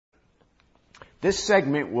This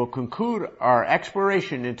segment will conclude our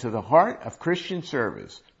exploration into the heart of Christian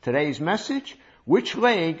service. Today's message, which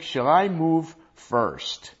leg shall I move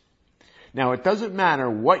first? Now, it doesn't matter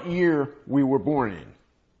what year we were born in.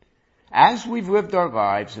 As we've lived our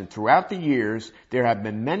lives and throughout the years, there have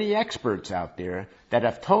been many experts out there that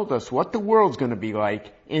have told us what the world's going to be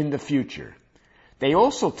like in the future. They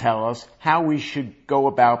also tell us how we should go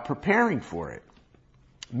about preparing for it.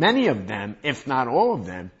 Many of them, if not all of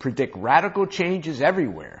them, predict radical changes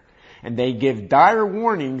everywhere, and they give dire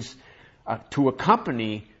warnings to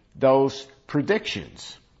accompany those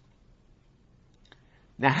predictions.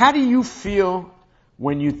 Now, how do you feel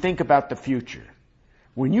when you think about the future?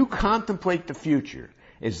 When you contemplate the future,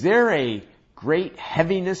 is there a great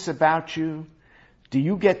heaviness about you? Do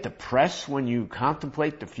you get depressed when you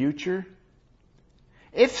contemplate the future?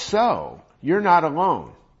 If so, you're not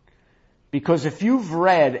alone. Because if you've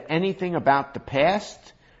read anything about the past,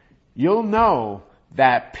 you'll know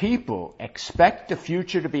that people expect the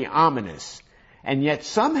future to be ominous, and yet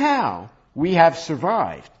somehow we have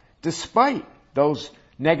survived despite those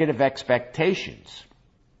negative expectations.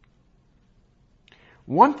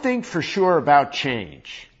 One thing for sure about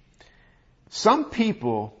change, some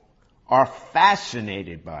people are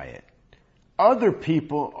fascinated by it. Other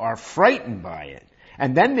people are frightened by it.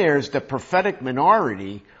 And then there's the prophetic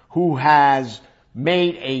minority who has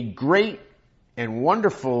made a great and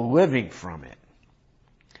wonderful living from it.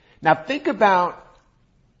 Now think about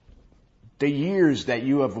the years that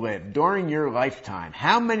you have lived during your lifetime.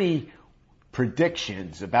 How many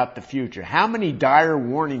predictions about the future, how many dire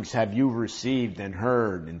warnings have you received and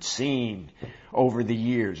heard and seen over the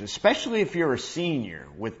years, especially if you're a senior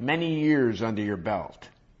with many years under your belt?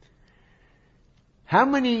 How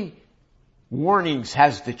many warnings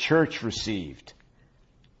has the church received?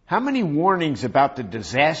 How many warnings about the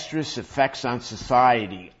disastrous effects on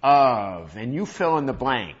society of, and you fill in the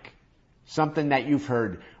blank, something that you've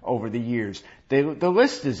heard over the years. The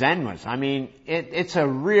list is endless. I mean, it's a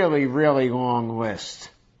really, really long list.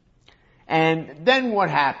 And then what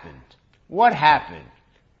happened? What happened?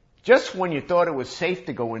 Just when you thought it was safe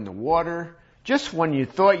to go in the water, just when you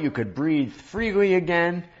thought you could breathe freely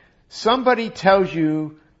again, somebody tells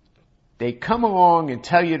you, they come along and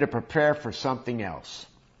tell you to prepare for something else.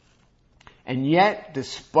 And yet,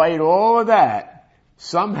 despite all of that,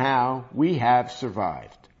 somehow we have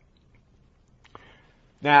survived.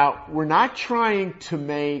 Now, we're not trying to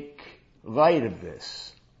make light of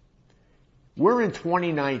this. We're in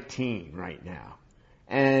 2019 right now.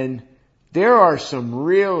 And there are some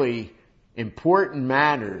really important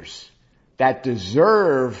matters that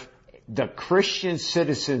deserve the Christian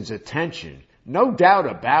citizen's attention. No doubt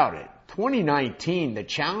about it. 2019, the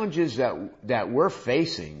challenges that we're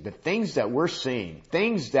facing, the things that we're seeing,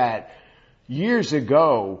 things that years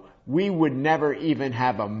ago we would never even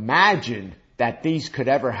have imagined that these could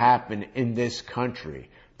ever happen in this country.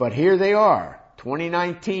 But here they are,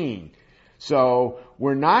 2019. So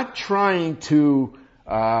we're not trying to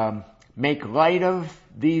make light of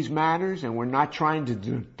these matters, and we're not trying to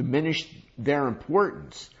diminish their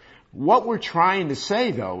importance. What we're trying to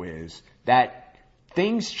say, though, is that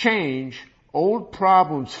things change, old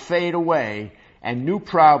problems fade away, and new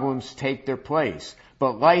problems take their place.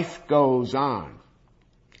 But life goes on.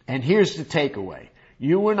 And here's the takeaway.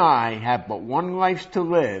 You and I have but one life to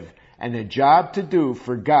live and a job to do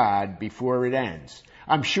for God before it ends.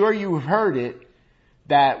 I'm sure you've heard it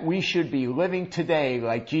that we should be living today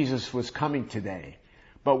like Jesus was coming today.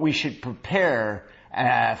 But we should prepare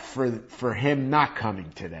for Him not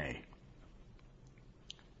coming today.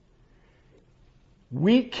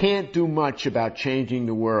 We can't do much about changing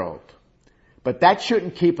the world, but that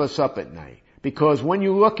shouldn't keep us up at night, because when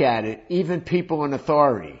you look at it, even people in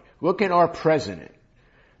authority, look at our president.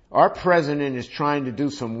 Our president is trying to do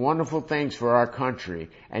some wonderful things for our country,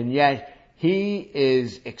 and yet he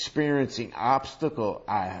is experiencing obstacle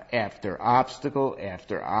after obstacle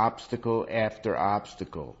after obstacle after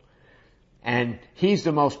obstacle. And he's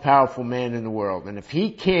the most powerful man in the world, and if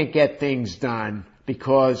he can't get things done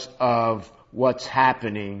because of what's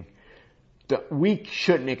happening, we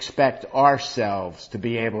shouldn't expect ourselves to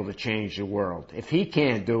be able to change the world. If he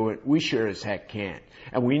can't do it, we sure as heck can't.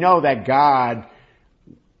 And we know that God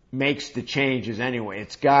makes the changes anyway.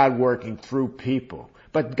 It's God working through people.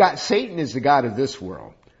 But Satan is the God of this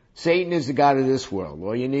world. Satan is the God of this world.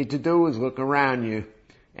 All you need to do is look around you,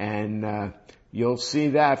 and you'll see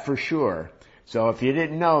that for sure. So if you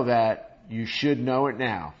didn't know that, you should know it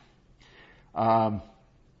now.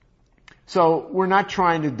 So we're not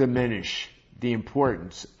trying to diminish the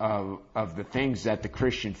importance of the things that the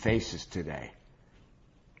Christian faces today.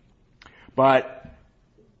 But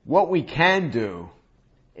what we can do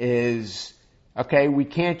is, okay, we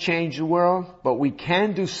can't change the world, but we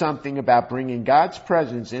can do something about bringing God's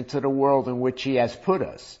presence into the world in which He has put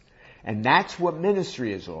us. And that's what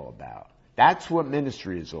ministry is all about. That's what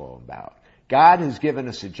ministry is all about. God has given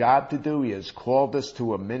us a job to do. He has called us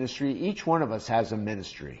to a ministry. Each one of us has a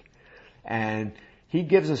ministry. And He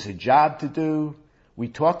gives us a job to do. We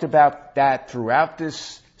talked about that throughout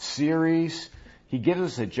this series. He gives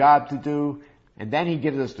us a job to do. And then He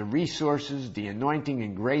gives us the resources, the anointing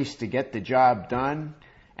and grace to get the job done.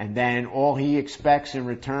 And then all He expects in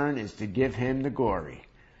return is to give Him the glory.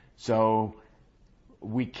 So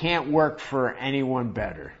we can't work for anyone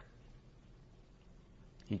better.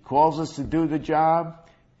 He calls us to do the job.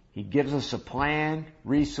 He gives us a plan,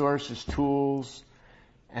 resources, tools,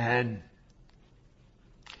 and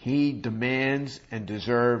He demands and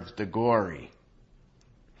deserves the glory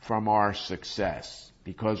from our success.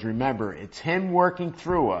 Because remember, it's Him working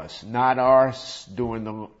through us, not us doing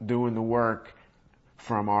the work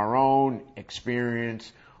from our own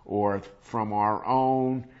experience or from our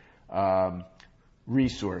own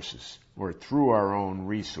resources or through our own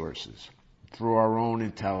resources, through our own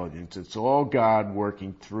intelligence. It's all God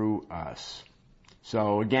working through us.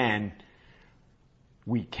 So again,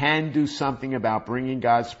 we can do something about bringing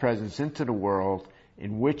God's presence into the world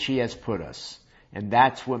in which He has put us. And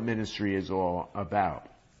that's what ministry is all about.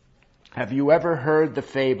 Have you ever heard the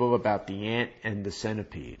fable about the ant and the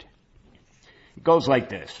centipede? It goes like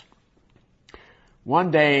this.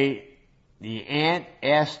 One day, the ant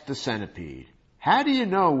asked the centipede, "How do you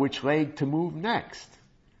know which leg to move next?"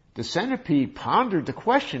 The centipede pondered the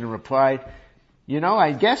question and replied,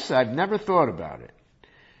 I guess I've never thought about it.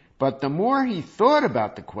 But the more he thought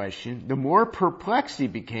about the question, the more perplexed he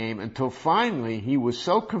became, until finally he was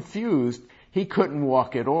so confused he couldn't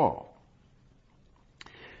walk at all.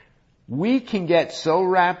 We can get so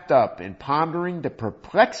wrapped up in pondering the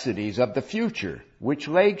perplexities of the future, which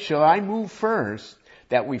leg shall I move first,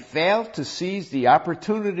 that we fail to seize the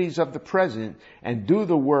opportunities of the present and do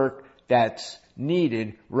the work that's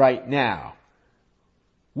needed right now.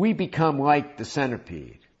 We become like the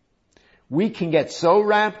centipede. We can get so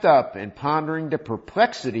wrapped up in pondering the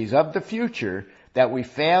perplexities of the future that we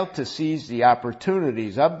fail to seize the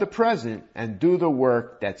opportunities of the present and do the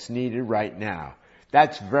work that's needed right now.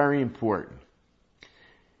 That's very important.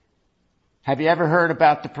 Have you ever heard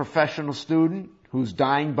about the professional student who's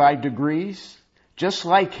dying by degrees? Just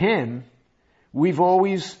like him, we're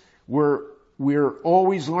always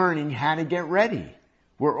learning how to get ready.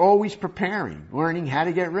 We're always preparing, learning how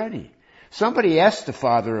to get ready. Somebody asked the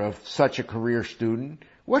father of such a career student,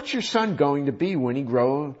 "What's your son going to be when he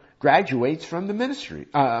graduates from the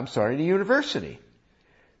university?"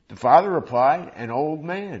 The father replied, "An old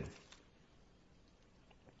man."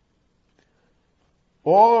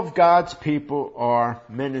 All of God's people are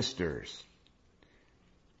ministers.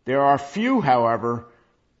 There are few, however,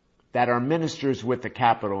 that are ministers with a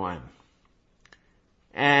capital M.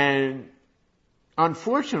 And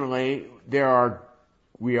unfortunately,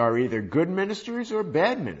 we are either good ministers or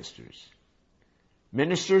bad ministers.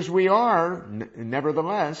 Ministers we are,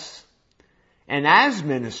 nevertheless. And as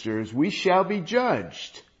ministers, we shall be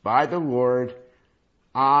judged by the Lord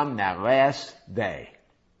on that last day.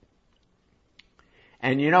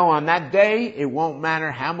 And on that day, it won't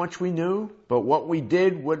matter how much we knew, but what we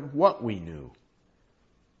did with what we knew.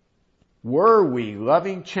 Were we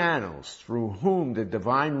loving channels through whom the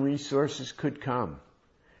divine resources could come?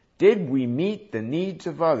 Did we meet the needs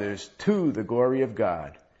of others to the glory of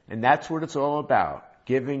God? And that's what it's all about,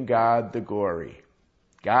 giving God the glory.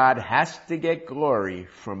 God has to get glory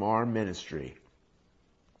from our ministry.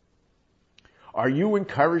 Are you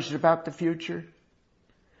encouraged about the future?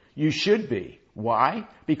 You should be. Why?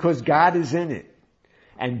 Because God is in it.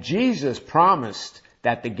 And Jesus promised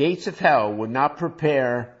that the gates of hell would not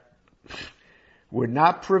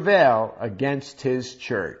prevail against His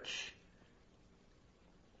church.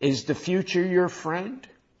 Is the future your friend?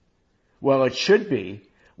 Well, it should be.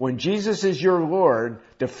 When Jesus is your Lord,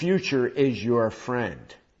 the future is your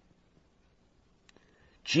friend.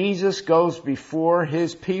 Jesus goes before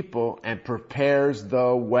His people and prepares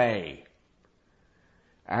the way.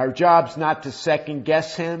 Our job's not to second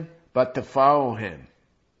guess Him, but to follow Him.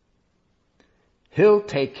 He'll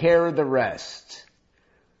take care of the rest.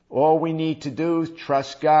 All we need to do is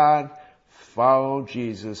trust God, follow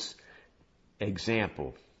Jesus'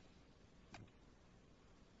 example.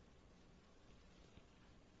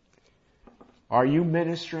 Are you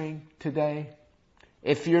ministering today?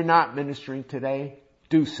 If you're not ministering today,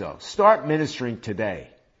 do so. Start ministering today.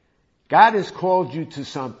 God has called you to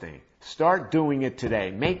something. Start doing it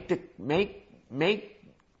today. Make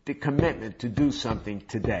the commitment to do something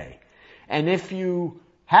today. And if you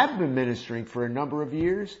have been ministering for a number of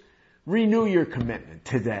years, renew your commitment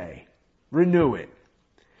today. Renew it.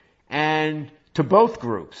 And to both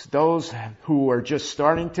groups, those who are just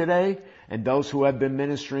starting today and those who have been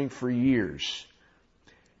ministering for years,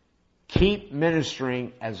 keep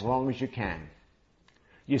ministering as long as you can.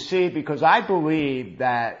 You see, because I believe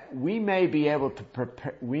that we may be able to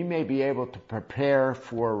prepare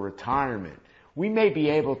for retirement. We may be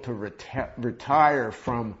able to retire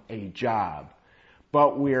from a job,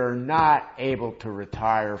 but we are not able to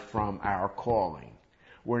retire from our calling.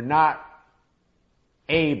 We're not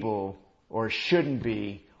able or shouldn't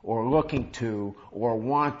be or looking to or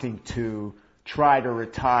wanting to try to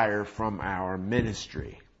retire from our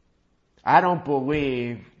ministry. I don't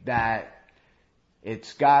believe that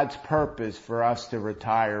it's God's purpose for us to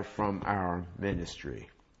retire from our ministry.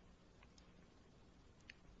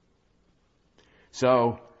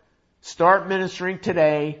 So, start ministering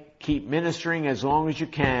today. Keep ministering as long as you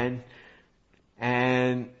can.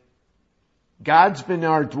 And God's been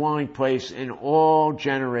our dwelling place in all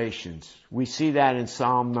generations. We see that in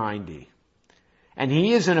Psalm 90. And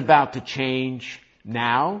He isn't about to change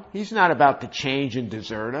now. He's not about to change and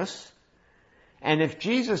desert us. And if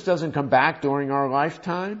Jesus doesn't come back during our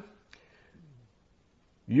lifetime,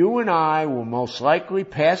 you and I will most likely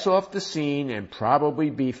pass off the scene and probably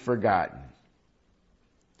be forgotten.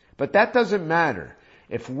 But that doesn't matter.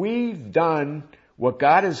 If we've done what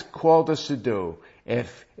God has called us to do,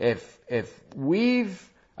 if we've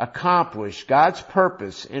accomplished God's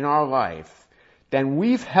purpose in our life, then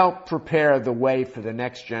we've helped prepare the way for the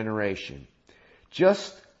next generation,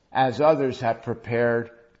 just as others have prepared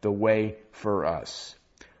the way for us.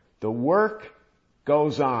 The work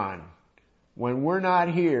goes on. When we're not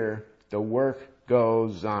here, the work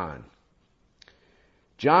goes on.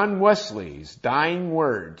 John Wesley's dying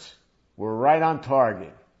words were right on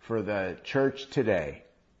target for the church today.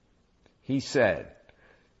 He said,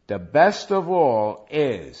 "The best of all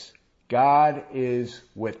is God is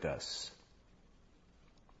with us."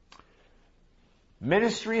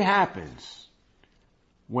 Ministry happens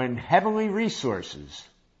when heavenly resources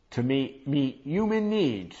to meet human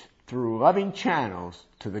needs through loving channels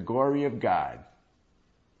to the glory of God.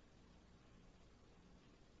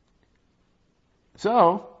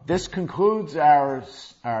 So, this concludes our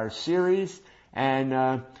series,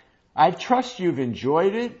 and I trust you've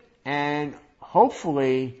enjoyed it, and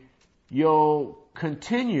hopefully you'll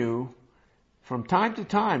continue from time to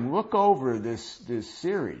time, look over this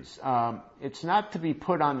series. It's not to be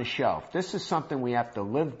put on the shelf. This is something we have to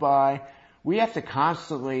live by. We have to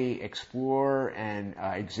constantly explore and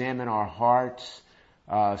examine our hearts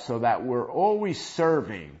so that we're always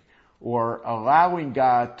serving or allowing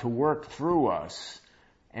God to work through us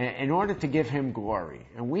in order to give Him glory.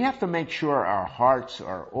 And we have to make sure our hearts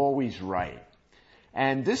are always right.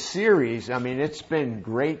 And this series, it's been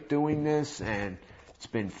great doing this, and it's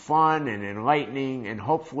been fun and enlightening, and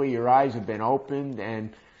hopefully your eyes have been opened.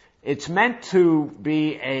 And it's meant to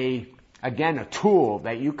be a tool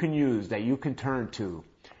that you can use, that you can turn to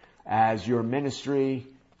as your ministry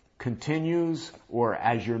continues or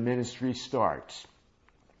as your ministry starts.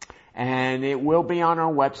 And it will be on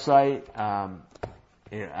our website.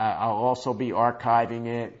 I'll also be archiving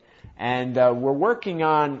it. And we're working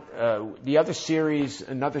on another series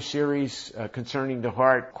concerning the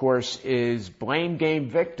heart course is Blame Game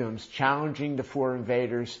Victims, Challenging the Four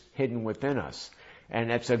Invaders Hidden Within Us. And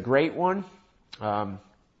it's a great one.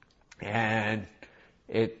 And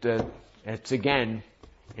it's again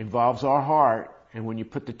involves our heart, and when you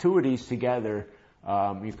put the two of these together,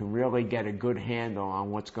 you can really get a good handle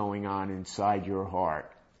on what's going on inside your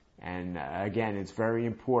heart. And again, it's very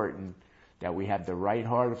important that we have the right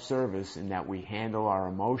heart of service and that we handle our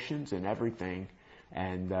emotions and everything,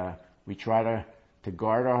 and we try to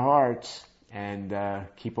guard our hearts and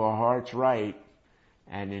keep our hearts right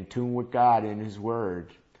and in tune with God and His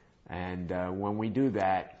Word. And when we do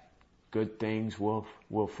that, good things will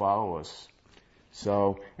follow us.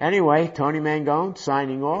 So anyway, Tony Mangone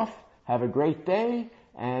signing off. Have a great day,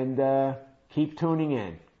 and keep tuning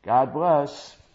in. God bless.